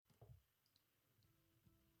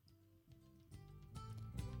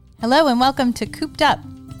Hello and welcome to Cooped Up.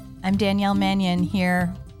 I'm Danielle Mannion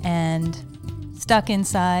here and stuck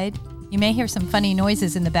inside. You may hear some funny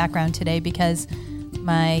noises in the background today because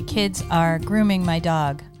my kids are grooming my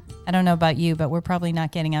dog. I don't know about you, but we're probably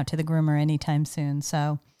not getting out to the groomer anytime soon,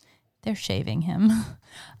 so they're shaving him.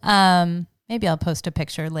 Maybe I'll post a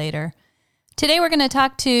picture later. Today we're going to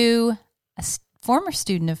talk to a former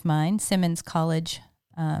student of mine, Simmons College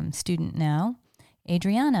student now,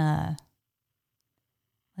 Adriana.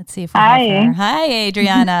 Let's see if we have her. Hi,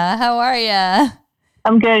 Adriana. How are you?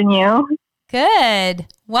 I'm good, and you? Good.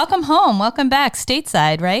 Welcome home. Welcome back.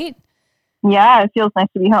 Stateside, right? Yeah, it feels nice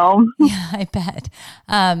to be home. Yeah, I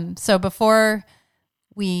bet. So before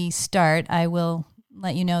we start, I will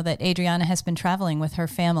let you know that Adriana has been traveling with her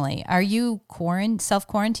family. Are you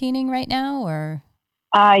self-quarantining right now, or?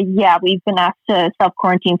 Yeah, we've been asked to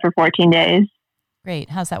self-quarantine for 14 days. Great.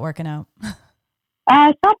 How's that working out?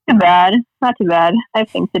 It's not too bad. Not too bad. I have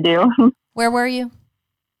things to do. Where were you?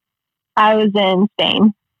 I was in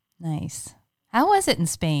Spain. Nice. How was it in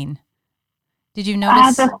Spain? Did you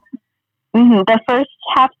notice? The first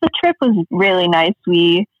half of the trip was really nice.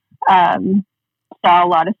 We saw a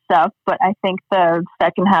lot of stuff, but I think the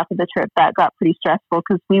second half of the trip that got pretty stressful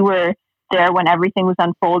because we were there when everything was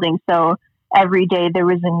unfolding. So every day there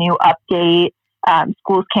was a new update.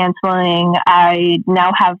 School's canceling. I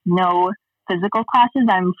now have no physical classes.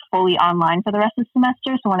 I'm fully online for the rest of the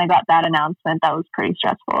semester. So when I got that announcement, that was pretty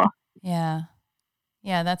stressful. Yeah.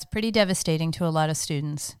 Yeah, that's pretty devastating to a lot of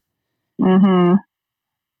students. Mm-hmm.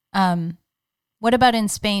 What about in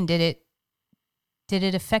Spain? Did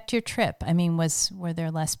it affect your trip? I mean, were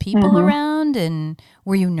there less people around, and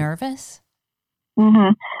were you nervous?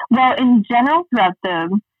 Mm-hmm. Well, in general, throughout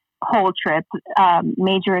the whole trip,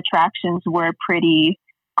 major attractions were pretty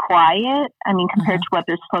quiet. I mean, compared to what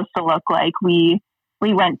they're supposed to look like. We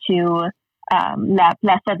went to La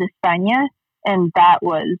Plaza de España, and that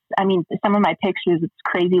was, I mean, some of my pictures, it's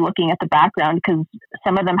crazy looking at the background because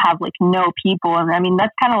some of them have like no people. And I mean,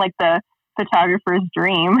 that's kind of like the photographer's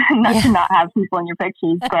dream, not to not have people in your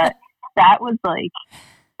pictures. But that was like,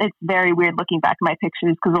 it's very weird looking back at my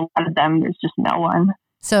pictures because a lot of them, there's just no one.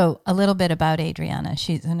 So a little bit about Adriana.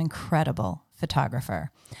 She's an incredible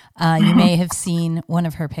photographer. You may have seen one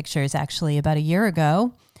of her pictures actually about a year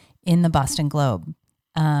ago in the Boston Globe.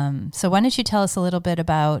 So why don't you tell us a little bit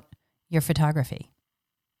about your photography?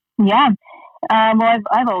 Yeah. Well,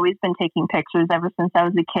 I've always been taking pictures ever since I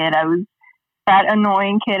was a kid. I was that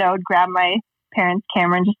annoying kid. I would grab my parents'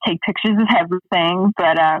 camera and just take pictures of everything.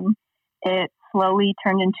 But it slowly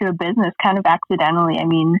turned into a business kind of accidentally. I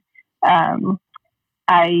mean,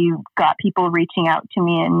 I got people reaching out to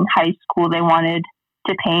me in high school. They wanted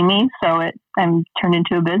to pay me, so it turned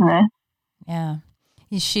into a business. Yeah.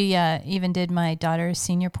 She even did my daughter's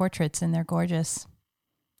senior portraits, and they're gorgeous.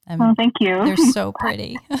 Oh, thank you. They're so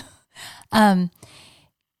pretty.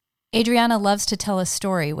 Adriana loves to tell a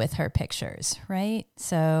story with her pictures, right?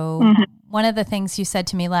 So one of the things you said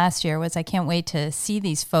to me last year was, I can't wait to see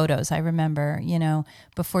these photos. I remember,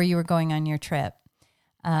 before you were going on your trip.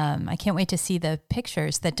 I can't wait to see the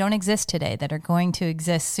pictures that don't exist today that are going to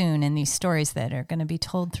exist soon, and these stories that are going to be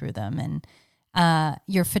told through them. And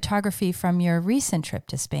your photography from your recent trip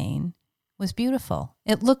to Spain was beautiful.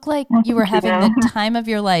 It looked like you were having the time of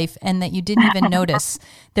your life and that you didn't even notice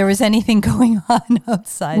there was anything going on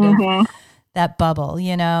outside of that bubble,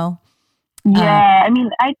 Yeah, I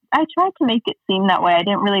mean, I tried to make it seem that way. I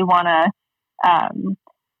didn't really want to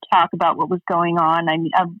talk about what was going on. I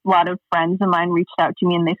mean, a lot of friends of mine reached out to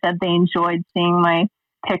me and they said they enjoyed seeing my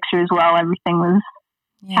pictures while everything was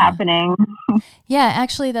happening. Yeah,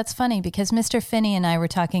 actually, that's funny because Mr. Finney and I were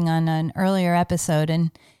talking on an earlier episode,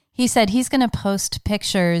 and he said he's going to post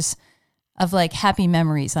pictures of like happy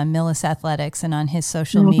memories on Millis Athletics and on his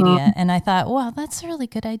social media. And I thought, wow, that's a really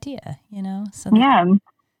good idea, So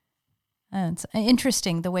it's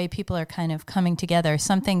interesting the way people are kind of coming together.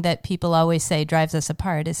 Something that people always say drives us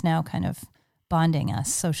apart is now kind of bonding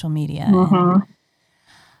us, social media.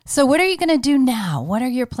 So what are you going to do now? What are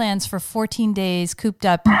your plans for 14 days cooped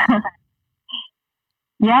up?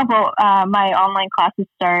 Yeah, well, my online classes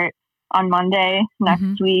start on Monday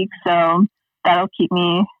next week, so that'll keep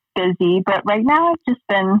me busy. But right now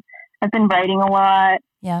I've been writing a lot,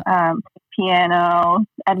 piano,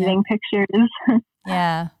 editing pictures.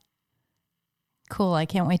 Yeah. Cool. I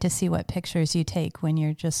can't wait to see what pictures you take when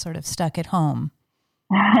you're just sort of stuck at home.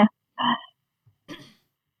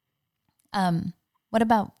 What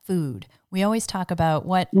about food? We always talk about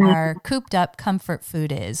what our cooped up comfort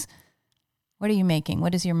food is. What are you making?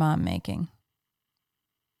 What is your mom making?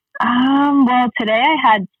 Well, today I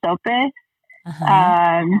had sopes,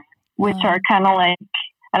 which are kind of like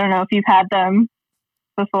I don't know if you've had them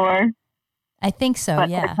before. I think so, But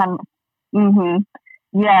yeah.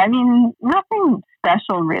 Yeah, I mean, nothing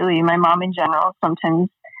special really. My mom in general, sometimes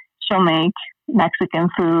she'll make Mexican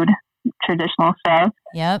food, traditional stuff.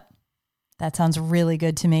 Yep. That sounds really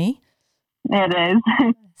good to me. It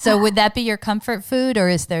is. So would that be your comfort food, or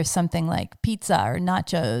is there something like pizza or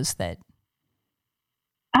nachos that...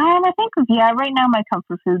 I think, right now my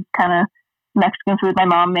comfort food's kind of Mexican food my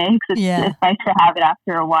mom makes. It's nice to have it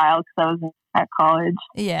after a while because I was at college.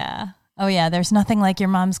 Yeah. Oh, yeah. There's nothing like your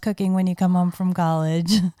mom's cooking when you come home from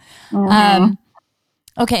college.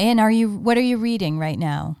 Okay. And what are you reading right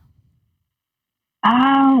now?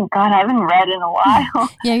 Oh, God, I haven't read in a while.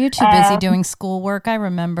 Yeah, you're too busy doing schoolwork. I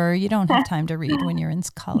remember you don't have time to read when you're in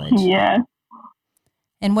college. Yeah.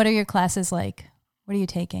 And what are your classes like? What are you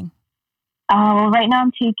taking? Right now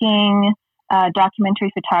I'm taking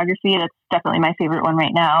documentary photography. That's definitely my favorite one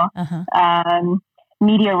right now.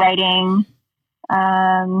 Media writing.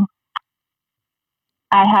 I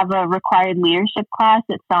have a required leadership class.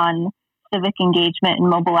 It's on civic engagement and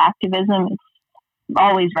mobile activism. It's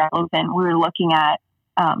always relevant. We're looking at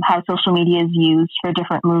how social media is used for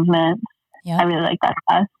different movements. Yep. I really like that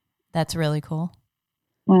class. That's really cool.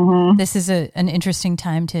 Mm-hmm. This is an interesting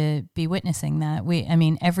time to be witnessing that.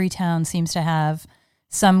 Every town seems to have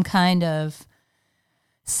some kind of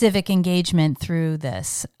civic engagement through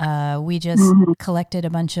this. We just collected a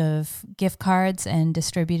bunch of gift cards and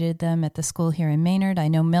distributed them at the school here in Maynard. I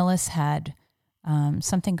know Millis had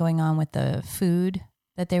something going on with the food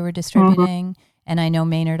that they were distributing. And I know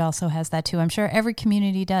Maynard also has that too. I'm sure every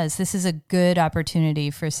community does. This is a good opportunity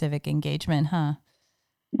for civic engagement, huh?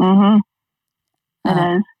 Mm-hmm.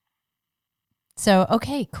 It is. So,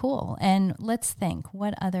 okay, cool. And let's think,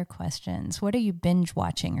 what other questions? What are you binge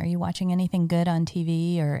watching? Are you watching anything good on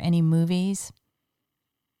TV or any movies?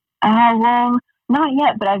 Well, not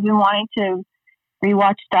yet, but I've been wanting to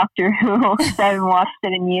rewatch Doctor Who because I haven't watched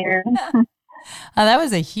it in years. Oh, that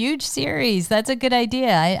was a huge series. That's a good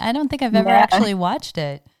idea. I don't think I've ever actually watched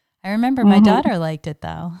it. I remember my daughter liked it,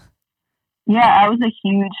 though. Yeah, I was a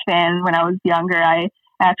huge fan when I was younger. I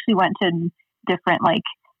actually went to different,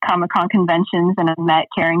 Comic-Con conventions, and I met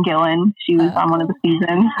Karen Gillan. She was on one of the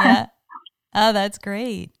seasons. Yeah. Oh, that's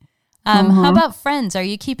great. How about friends? Are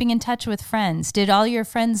you keeping in touch with friends? Did all your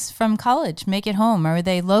friends from college make it home? Are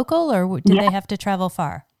they local, or did they have to travel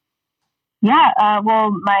far? Yeah, well,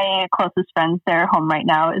 my closest friends, they're home right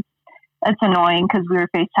now. It's annoying because we were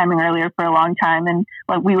FaceTiming earlier for a long time, and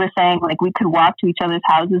we were saying we could walk to each other's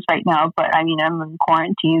houses right now, but I'm in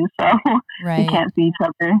quarantine, so we can't see each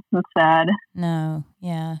other. That's sad. No,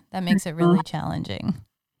 yeah, that makes it really challenging.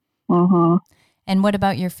 Mm-hmm. And what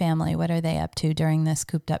about your family? What are they up to during this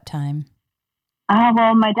cooped up time?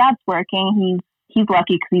 Well, my dad's working. He's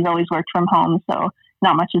lucky because he's always worked from home, so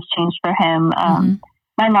not much has changed for him.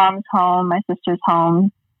 My mom's home. My sister's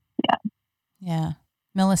home. Yeah. Yeah.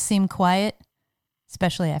 Millis seemed quiet,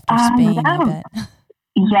 especially after Spain, I bet.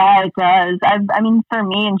 Yeah, it does. For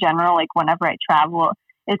me in general, whenever I travel,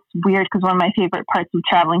 it's weird because one of my favorite parts of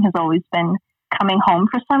traveling has always been coming home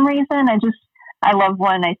for some reason. I love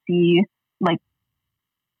when I see,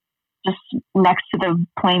 just next to the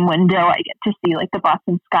plane window, I get to see, the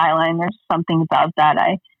Boston skyline. There's something about that.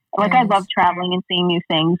 I love traveling and seeing new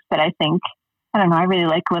things, but I think, I don't know, I really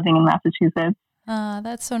like living in Massachusetts.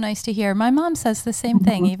 That's so nice to hear. My mom says the same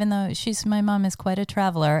thing, even though my mom is quite a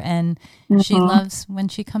traveler, and she loves when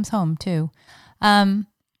she comes home too.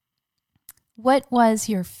 What was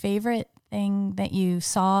your favorite thing that you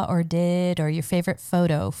saw or did, or your favorite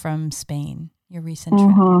photo from Spain, your recent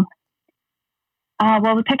trip?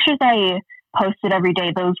 Well, the pictures I posted every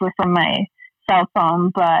day, those were from my cell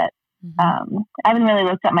phone, but I haven't really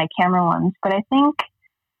looked at my camera ones. But I think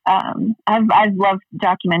I've loved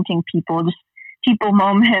documenting people, just people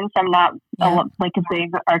moments. I'm not a big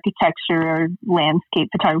architecture or landscape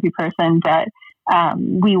photography person, but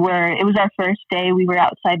it was our first day. We were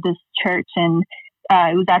outside this church, and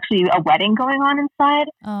it was actually a wedding going on inside.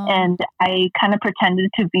 And I kind of pretended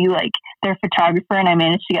to be their photographer, and I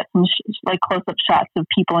managed to get some close-up shots of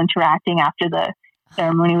people interacting after the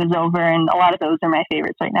ceremony was over. And a lot of those are my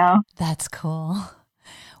favorites right now. That's cool.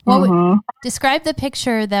 Well, describe the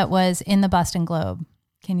picture that was in the Boston Globe.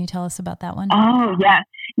 Can you tell us about that one? Oh, yeah.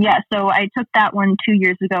 Yeah, so I took that one 2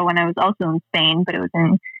 years ago when I was also in Spain, but it was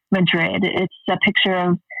in Madrid. It's a picture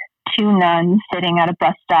of two nuns sitting at a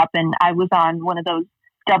bus stop, and I was on one of those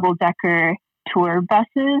double-decker tour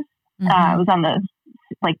buses. I was on the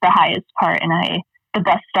highest part, and the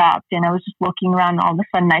bus stopped, and I was just looking around, and all of a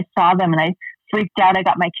sudden I saw them, and I freaked out. I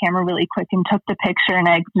got my camera really quick and took the picture, and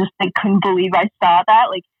I couldn't believe I saw that.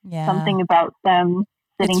 Something about them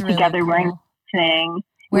sitting It's really together cool. wearing thing.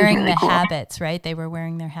 Wearing really the cool. habits, right? They were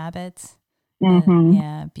wearing their habits. Mm-hmm.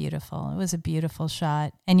 Yeah, beautiful. It was a beautiful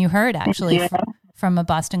shot. And you heard actually Yeah. from a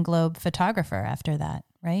Boston Globe photographer after that,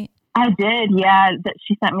 right? I did, yeah. That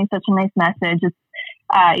she sent me such a nice message. It's,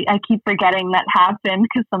 I keep forgetting that happened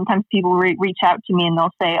because sometimes people reach out to me and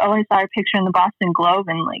they'll say, "Oh, I saw your picture in the Boston Globe,"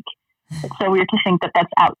 and like it's so weird to think that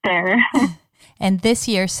that's out there. And this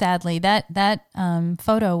year, sadly, that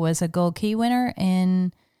photo was a Gold Key winner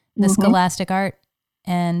in the Scholastic Art,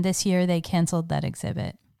 and this year they canceled that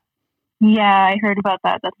exhibit. Yeah, I heard about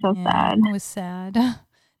that. That's so sad. It was sad.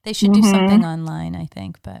 They should do something online, I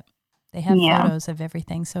think, but they have photos of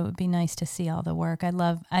everything, so it would be nice to see all the work.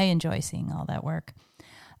 I enjoy seeing all that work.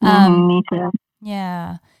 Me too.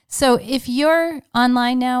 Yeah. So if you're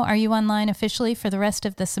online now, are you online officially for the rest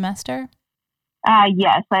of the semester?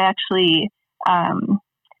 Yes, I actually. I'm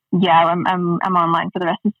online for the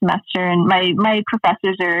rest of the semester, and my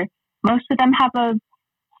professors are. Most of them have a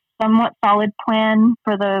somewhat solid plan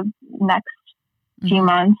for the next few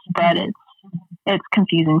months, but it's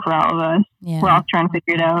confusing for all of us. Yeah. We're all trying to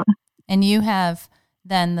figure it out. And you have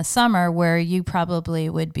then the summer where you probably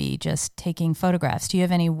would be just taking photographs. Do you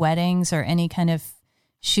have any weddings or any kind of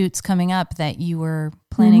shoots coming up that you were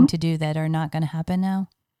planning to do that are not going to happen now?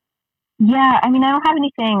 Yeah, I mean, I don't have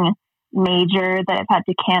anything major that I've had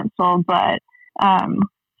to cancel, but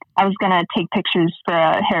I was going to take pictures for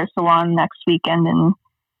a hair salon next weekend, and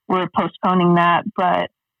we're postponing that. But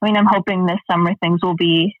I mean, I'm hoping this summer things will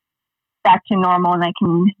be back to normal and I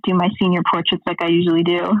can do my senior portraits like I usually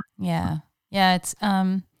do. Yeah. Yeah. It's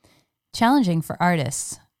challenging for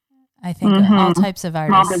artists. I think all types of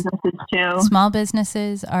artists. Small businesses too. Small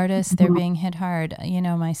businesses, artists, they're being hit hard. You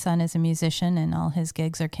know, my son is a musician and all his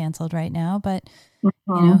gigs are canceled right now, but you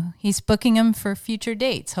know, he's booking them for future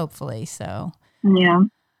dates, hopefully. So yeah.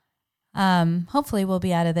 Hopefully we'll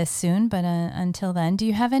be out of this soon, but until then, do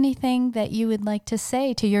you have anything that you would like to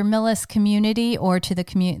say to your Millis community or to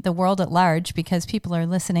the world at large, because people are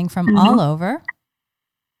listening from all over?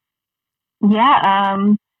 Yeah.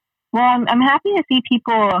 Well, I'm happy to see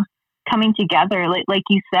people coming together. Like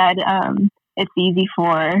you said, it's easy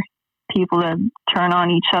for people to turn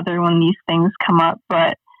on each other when these things come up,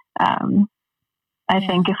 but I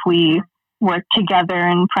think if we work together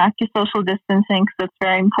and practice social distancing, because that's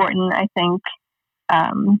very important, I think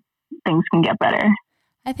things can get better.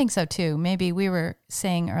 I think so too. Maybe we were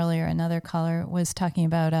saying earlier, another caller was talking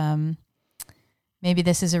about maybe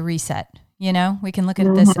this is a reset. You know, we can look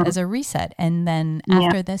at this as a reset, and then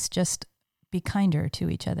after this, just be kinder to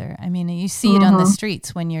each other. I mean, you see it on the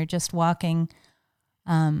streets when you're just walking.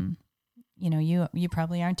 You know, you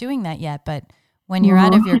probably aren't doing that yet, but when you're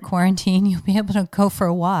out of your quarantine, you'll be able to go for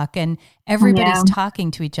a walk, and everybody's talking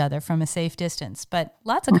to each other from a safe distance, but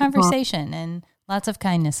lots of conversation and lots of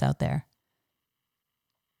kindness out there.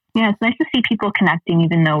 Yeah, it's nice to see people connecting,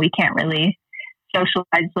 even though we can't really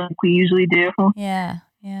socialize like we usually do. Yeah,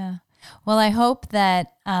 yeah. Well, I hope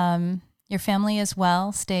that your family as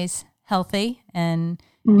well stays healthy and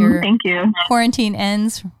your Thank you. quarantine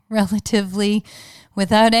ends relatively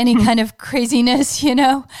without any kind of craziness, you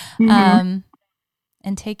know.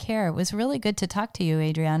 And take care. It was really good to talk to you,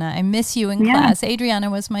 Adriana. I miss you in class. Adriana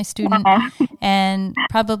was my student and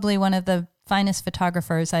probably one of the finest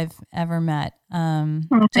photographers I've ever met.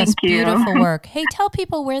 Just beautiful work. Hey, tell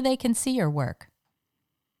people where they can see your work.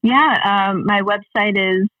 Yeah, my website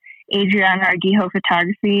is Adriana Arguijo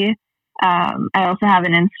Photography. I also have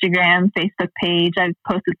an Instagram, Facebook page. I've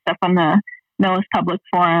posted stuff on the Millis Public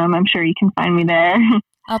Forum. I'm sure you can find me there.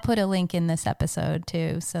 I'll put a link in this episode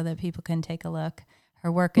too so that people can take a look.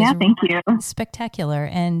 Her work is thank you. Spectacular.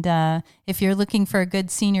 And if you're looking for a good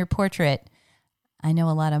senior portrait, I know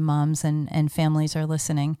a lot of moms and families are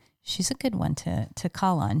listening. She's a good one to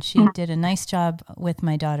call on. She did a nice job with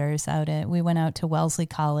my daughters we went out to Wellesley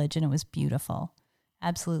College, and it was beautiful.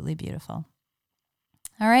 Absolutely beautiful.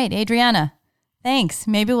 All right, Adriana, thanks.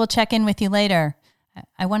 Maybe we'll check in with you later.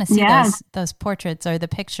 I want to see those portraits or the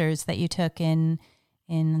pictures that you took in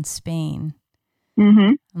Spain.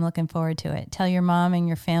 I'm looking forward to it. Tell your mom and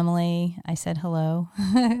your family I said hello.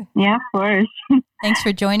 Yeah, of course. Thanks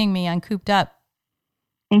for joining me on Cooped Up.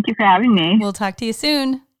 Thank you for having me. We'll talk to you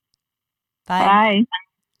soon. Bye. Bye.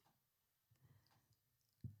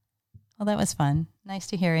 Well, that was fun. Nice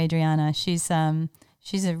to hear Adriana. She's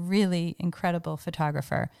a really incredible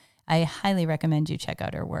photographer. I highly recommend you check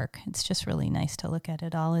out her work. It's just really nice to look at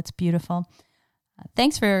it all. It's beautiful.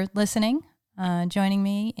 Thanks for listening, joining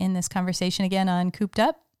me in this conversation again on Cooped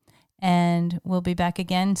Up. And we'll be back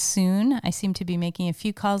again soon. I seem to be making a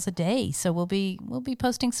few calls a day, so we'll be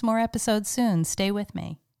posting some more episodes soon. Stay with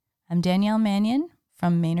me. I'm Danielle Mannion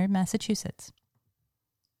from Maynard, Massachusetts.